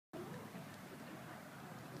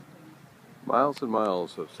Miles and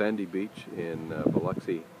miles of sandy beach in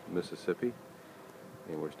Biloxi, Mississippi,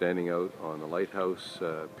 and we're standing out on the lighthouse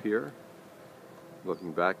pier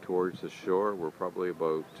looking back towards the shore. We're probably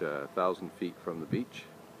about 1,000 feet from the beach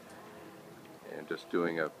and just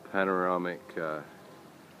doing a panoramic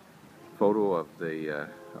photo of the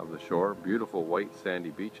shore. Beautiful white sandy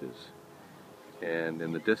beaches, and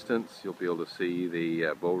in the distance you'll be able to see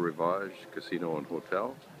the Beau Rivage casino and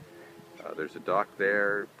hotel. There's a dock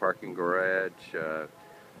there, parking garage,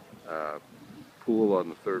 pool on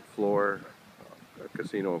the third floor, a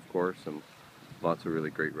casino of course, and lots of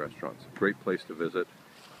really great restaurants. Great place to visit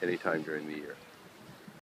anytime during the year.